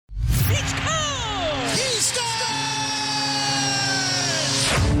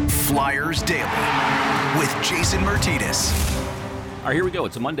Flyers Daily with Jason Martinez. All right, here we go.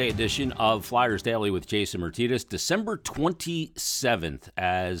 It's a Monday edition of Flyers Daily with Jason Martinez, December 27th,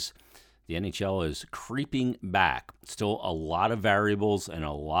 as the NHL is creeping back. Still a lot of variables and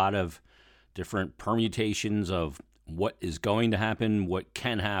a lot of different permutations of what is going to happen, what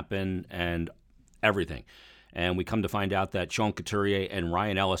can happen, and everything. And we come to find out that Sean Couturier and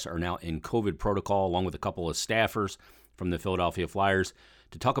Ryan Ellis are now in COVID protocol, along with a couple of staffers from the Philadelphia Flyers,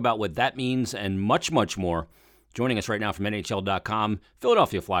 to talk about what that means and much, much more. Joining us right now from NHL.com,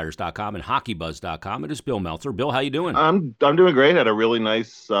 PhiladelphiaFlyers.com, and HockeyBuzz.com, it is Bill Meltzer. Bill, how you doing? I'm doing great. Had a really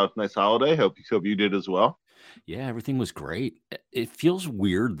nice holiday. Hope you did as well. Yeah, everything was great. It feels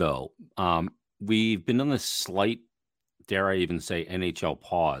weird though. We've been on this slight, dare I even say, NHL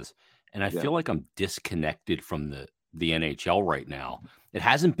pause, and I feel like I'm disconnected from the NHL right now. It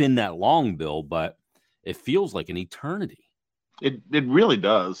hasn't been that long, Bill, but it feels like an eternity. It really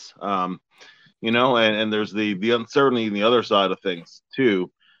does. And there's the uncertainty in the other side of things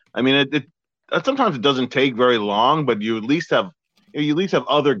too. I mean, it sometimes it doesn't take very long, but you at least have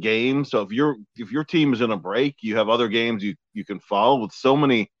other games. So if your team is in a break, you have other games you can follow. With so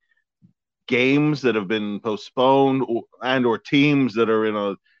many games that have been postponed or teams that are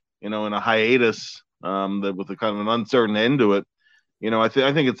in a hiatus, that with a kind of an uncertain end to it. I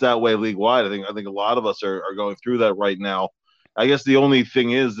think it's that way league wide. I think a lot of us are going through that right now. I guess the only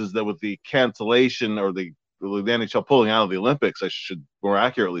thing is that with the cancellation or the NHL pulling out of the Olympics, I should more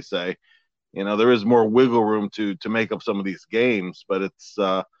accurately say, there is more wiggle room to make up some of these games, but it's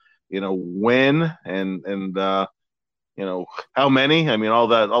when and how many. I mean, all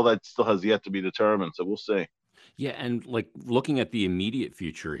that still has yet to be determined. So we'll see. Yeah, and like looking at the immediate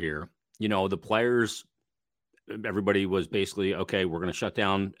future here, the players. Everybody was basically, okay, we're going to shut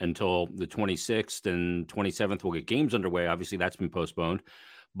down until the 26th and 27th. We'll get games underway. Obviously, that's been postponed.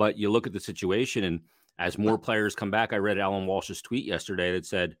 But you look at the situation, and as more players come back, I read Alan Walsh's tweet yesterday that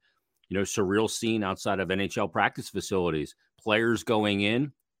said, surreal scene outside of NHL practice facilities. Players going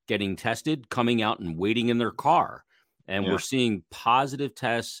in, getting tested, coming out and waiting in their car. And we're seeing positive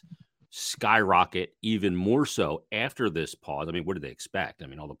tests skyrocket even more so after this pause. I mean, what did they expect? I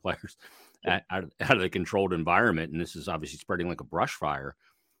mean, all the players out of the controlled environment, and this is obviously spreading like a brush fire.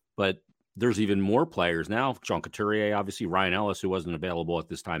 But there's even more players now. Sean Couturier, obviously Ryan Ellis, who wasn't available at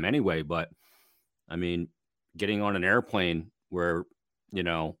this time anyway. But I mean, getting on an airplane where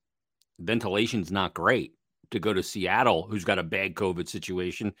ventilation's not great to go to Seattle, who's got a bad COVID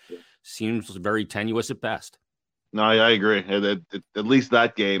situation, seems very tenuous at best. No, I agree. At least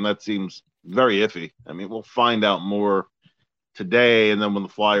that game, that seems very iffy. I mean, we'll find out more today, and then when the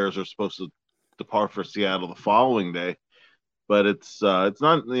Flyers are supposed to depart for Seattle the following day. But it's not,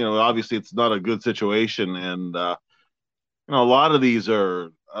 obviously it's not a good situation, and a lot of these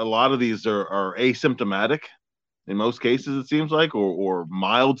are asymptomatic in most cases, it seems like, or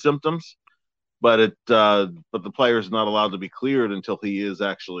mild symptoms. But the player is not allowed to be cleared until he is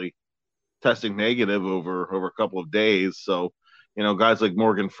actually testing negative over a couple of days. So, guys like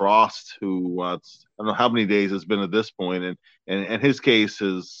Morgan Frost, who I don't know how many days it's been at this point, and his case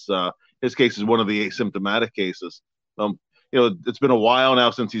is one of the asymptomatic cases. It's been a while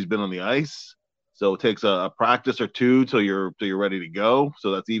now since he's been on the ice, so it takes a practice or two till you're ready to go.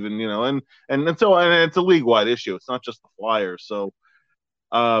 So that's even and it's a league wide issue. It's not just the Flyers. So,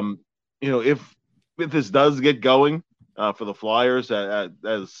 if this does get going for the Flyers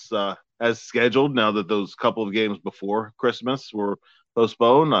as scheduled, now that those couple of games before Christmas were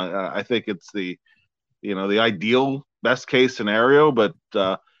postponed, I think it's the ideal best case scenario, but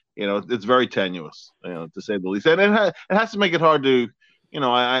it's very tenuous, to say the least, and it has to make it hard to,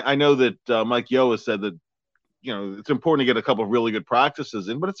 I know that Mike Yeo has said that it's important to get a couple of really good practices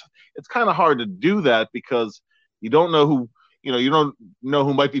in, but it's kind of hard to do that because you don't know who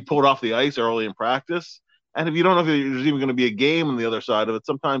might be pulled off the ice early in practice, and if you don't know if there's even going to be a game on the other side of it,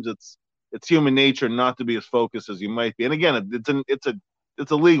 sometimes it's human nature not to be as focused as you might be. And again,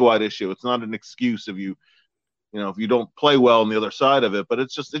 it's a league-wide issue. It's not an excuse if you don't play well on the other side of it, but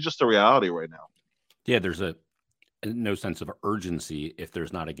it's just a reality right now. Yeah, there's no sense of urgency if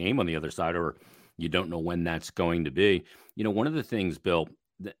there's not a game on the other side, or you don't know when that's going to be. One of the things, Bill,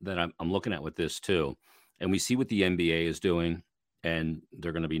 that I'm looking at with this too, and we see what the NBA is doing, and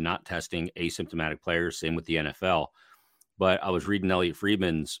they're going to be not testing asymptomatic players, same with the NFL. But I was reading Elliot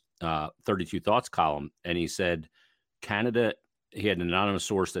Friedman's 32 Thoughts column, and he said Canada, he had an anonymous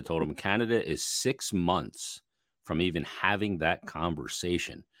source that told him Canada is 6 months from even having that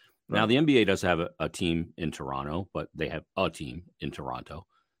conversation. Right. Now, the NBA does have a team in Toronto, but they have a team in Toronto.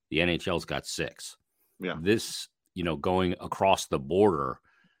 The NHL's got 6. Yeah. This, going across the border,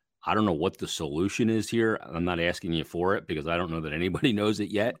 I don't know what the solution is here. I'm not asking you for it because I don't know that anybody knows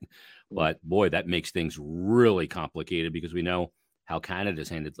it yet. But boy, that makes things really complicated because we know how Canada's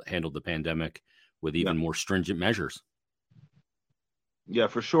handled the pandemic with even more stringent measures. Yeah,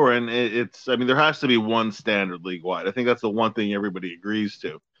 for sure. And I mean, there has to be one standard league wide. I think that's the one thing everybody agrees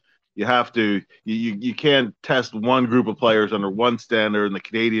to. You have to, you can't test one group of players under one standard and the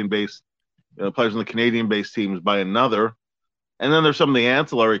Canadian-based players in the Canadian-based teams by another. And then there's some of the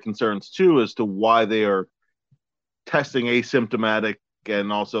ancillary concerns too as to why they are testing asymptomatic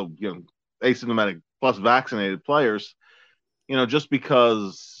and also, asymptomatic plus vaccinated players, just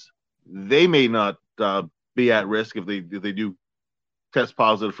because they may not be at risk if they do test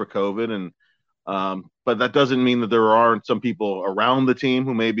positive for COVID. And but that doesn't mean that there aren't some people around the team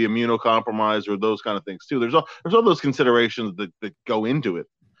who may be immunocompromised or those kind of things too. There's all those considerations that go into it.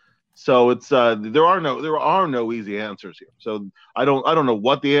 So it's there are no easy answers here. So I don't know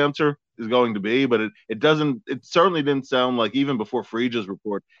what the answer is going to be, but it certainly didn't sound like, even before Friedge's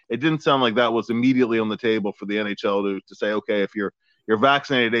report, it didn't sound like that was immediately on the table for the NHL to say, okay, if you're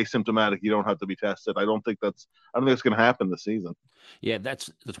vaccinated asymptomatic, you don't have to be tested. I don't think that's going to happen this season. Yeah,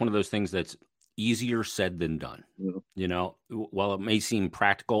 that's one of those things that's easier said than done. Yeah. While it may seem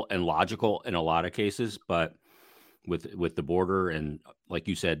practical and logical in a lot of cases, but with the border and, like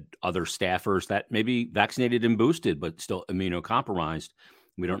you said, other staffers that may be vaccinated and boosted but still immunocompromised,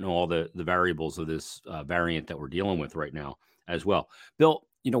 we don't know all the variables of this variant that we're dealing with right now as well. Bill,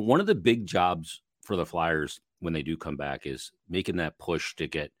 one of the big jobs for the Flyers when they do come back is making that push to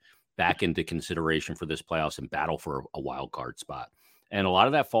get back into consideration for this playoffs and battle for a wild card spot. And a lot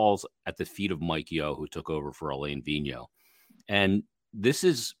of that falls at the feet of Mike Yeo, who took over for Alain Vigneault. And this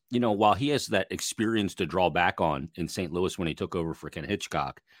is, while he has that experience to draw back on in St. Louis when he took over for Ken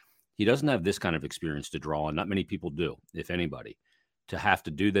Hitchcock, he doesn't have this kind of experience to draw on. Not many people do, if anybody, to have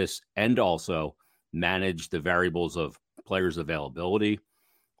to do this and also manage the variables of players' availability.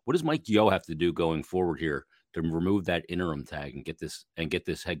 What does Mike Yeo have to do going forward here to remove that interim tag and get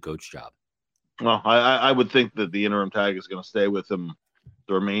this head coach job? Well, I would think that the interim tag is going to stay with him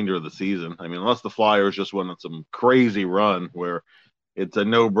the remainder of the season. I mean, unless the Flyers just went on some crazy run where it's a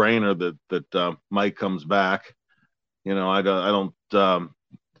no-brainer that Mike comes back. I don't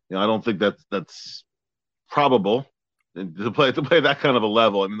think that's probable to play that kind of a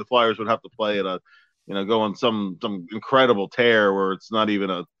level. I mean, the Flyers would have to play at go on some incredible tear where it's not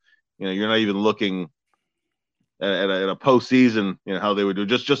even you're not even looking at a postseason, how they would do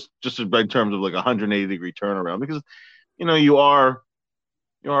just in terms of like 180-degree turnaround, because you are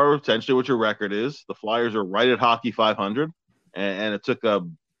essentially what your record is. The Flyers are right at hockey 500. And it took a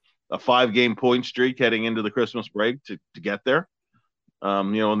 5-game point streak heading into the Christmas break to get there.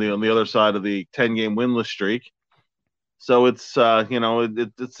 On the other side of the 10-game winless streak. So it's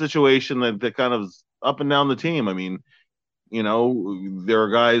it's a situation that kind of is up and down the team. I mean, there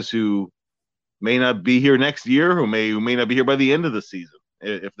are guys who may not be here next year, who may not be here by the end of the season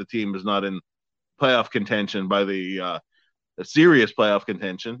if the team is not in playoff contention by the serious playoff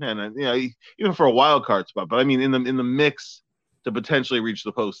contention, and even for a wild card spot. But I mean, in the mix to potentially reach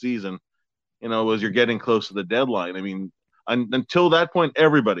the postseason, as you're getting close to the deadline. I mean, until that point,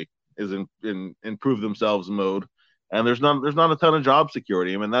 everybody is in improve themselves mode, and there's not a ton of job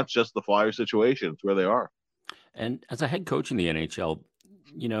security. I mean, that's just the Flyers situation. It's where they are. And as a head coach in the NHL,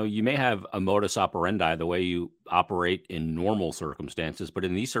 you may have a modus operandi, the way you operate in normal circumstances, but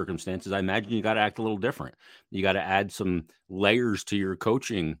in these circumstances, I imagine you got to act a little different. You got to add some layers to your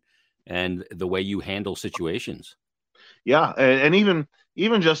coaching and the way you handle situations. Yeah, and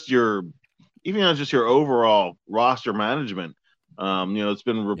even just your overall roster management. It's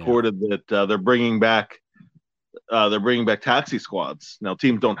been reported that they're bringing back taxi squads. Now,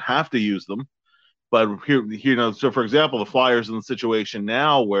 teams don't have to use them, but here, so for example, the Flyers in the situation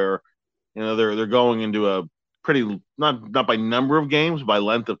now where they're going into a pretty not by number of games, by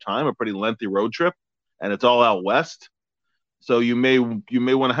length of time, a pretty lengthy road trip, and it's all out west. So you may want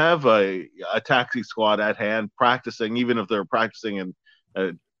to have a taxi squad at hand practicing, even if they're practicing in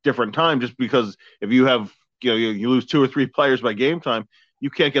a different time, just because if you have you lose 2 or 3 players by game time,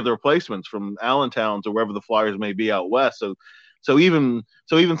 you can't get the replacements from Allentown to wherever the Flyers may be out west. So even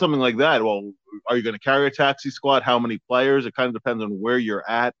something like that. Well, are you going to carry a taxi squad? How many players? It kind of depends on where you're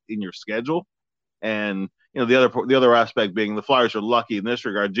at in your schedule. And the other aspect being the Flyers are lucky in this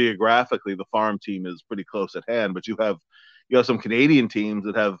regard. Geographically, the farm team is pretty close at hand, but you have some Canadian teams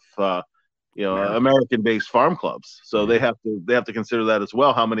that have American-based farm clubs, so they have to consider that as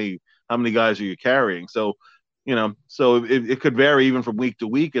well. How many guys are you carrying? So it could vary even from week to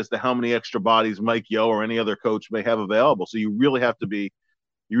week as to how many extra bodies Mike Yeo or any other coach may have available. So you really have to be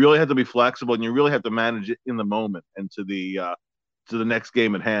you really have to be flexible, and you really have to manage it in the moment and to the next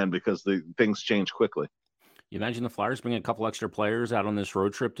game at hand, because the things change quickly. You imagine the Flyers bringing a couple extra players out on this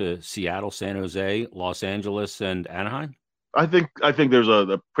road trip to Seattle, San Jose, Los Angeles, and Anaheim? I think there's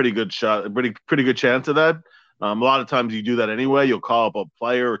a pretty good shot, a pretty good chance of that. A lot of times you do that anyway. You'll call up a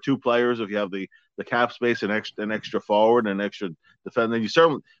player or two players if you have the cap space, an extra forward, and an extra defender. You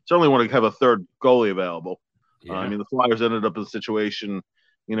certainly want to have a third goalie available. Yeah. I mean, the Flyers ended up in a situation,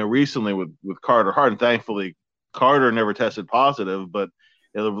 recently with Carter Hart, and thankfully Carter never tested positive, but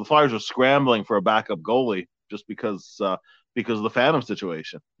the Flyers were scrambling for a backup goalie just because of the Phantom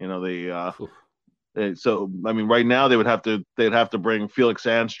situation. So I mean, right now they'd have to bring Felix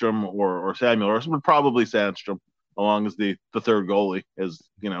Sandstrom or Samuel Ersson, but probably Sandstrom along as the third goalie,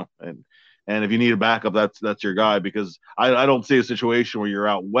 and if you need a backup, that's your guy, because I don't see a situation where you're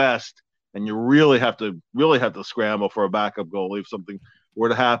out west and you really have to scramble for a backup goalie if something were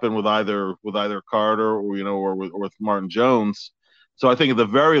to happen with either Carter or with Martin Jones. So I think at the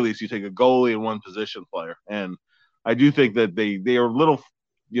very least you take a goalie and one position player, and I do think that they are a little,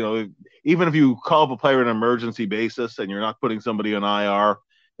 even if you call up a player on an emergency basis and you're not putting somebody on IR,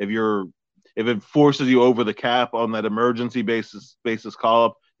 if it forces you over the cap on that emergency basis call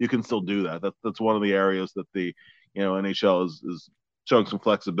up, you can still do that. That's one of the areas that the NHL is showing some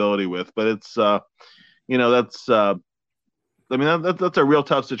flexibility with. But it's that's a real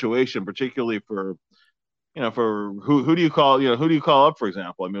tough situation, particularly for who do you call up, for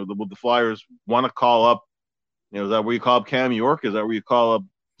example? I mean, would the Flyers want to call up? Is that where you call up Cam York? Is that where you call up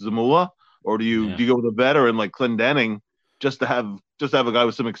Zamula? Or do you go with a veteran like Clendening just to have a guy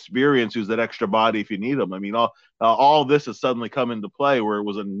with some experience who's that extra body if you need him? I mean, all this has suddenly come into play where it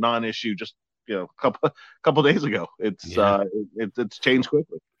was a non-issue just a couple days ago. It's changed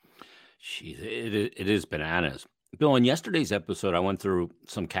quickly. Jeez, it is bananas. Bill, in yesterday's episode, I went through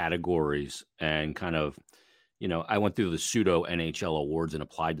some categories and kind of, I went through the pseudo NHL awards and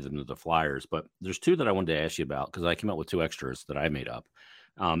applied them to the Flyers. But there's two that I wanted to ask you about because I came up with two extras that I made up.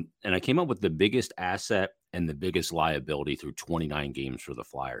 And I came up with the biggest asset and the biggest liability through 29 games for the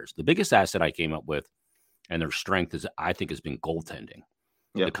Flyers. The biggest asset I came up with and their strength I think has been goaltending.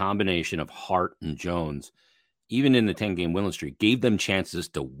 Yep. The combination of Hart and Jones, even in the 10-game winless streak, gave them chances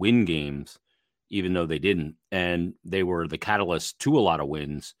to win games, even though they didn't. And they were the catalyst to a lot of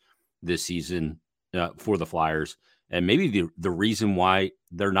wins this season for the Flyers. And maybe the reason why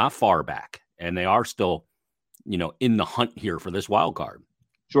they're not far back and they are still, in the hunt here for this wild card.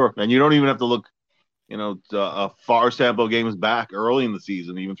 Sure. And you don't even have to look, a far sample games back early in the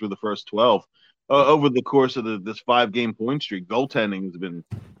season, even through the first 12. Over the course of this 5-game point streak, goaltending has been,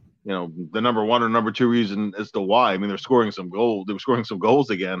 the number one or number two reason as to why. I mean, they're scoring some goals. They were scoring some goals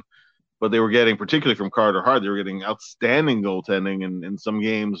again, but they were getting, particularly from Carter Hart, they were getting outstanding goaltending in some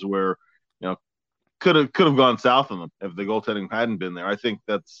games where, could have gone south on them if the goaltending hadn't been there. I think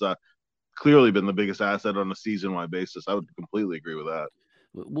that's clearly been the biggest asset on a season-wide basis. I would completely agree with that.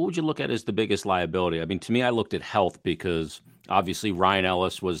 What would you look at as the biggest liability? I mean, to me, I looked at health because obviously Ryan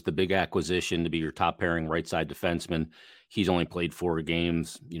Ellis was the big acquisition to be your top pairing right side defenseman. He's only played 4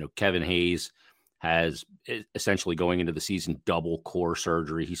 games. Kevin Hayes has essentially going into the season double core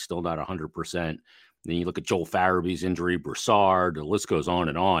surgery. He's still not 100%. Then you look at Joel Farabee's injury, Broussard, the list goes on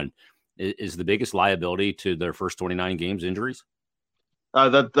and on. Is the biggest liability to their first 29 games injuries?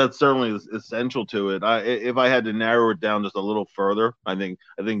 That certainly is essential to it. If I had to narrow it down just a little further, I think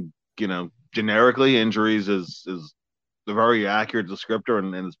generically injuries is a very accurate descriptor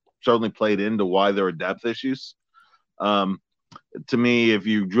and it's certainly played into why there are depth issues. To me, if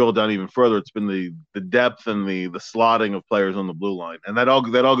you drill down even further, it's been the depth and the slotting of players on the blue line, and that all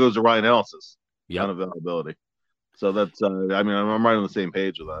goes to Ryan Ellis's unavailability. So that's, I'm right on the same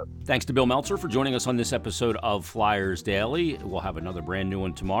page with that. Thanks to Bill Meltzer for joining us on this episode of Flyers Daily. We'll have another brand new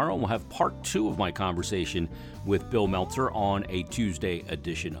one tomorrow, and we'll have part 2 of my conversation with Bill Meltzer on a Tuesday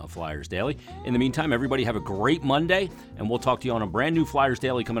edition of Flyers Daily. In the meantime, everybody have a great Monday, and we'll talk to you on a brand new Flyers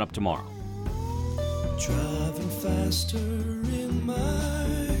Daily coming up tomorrow. Driving faster in my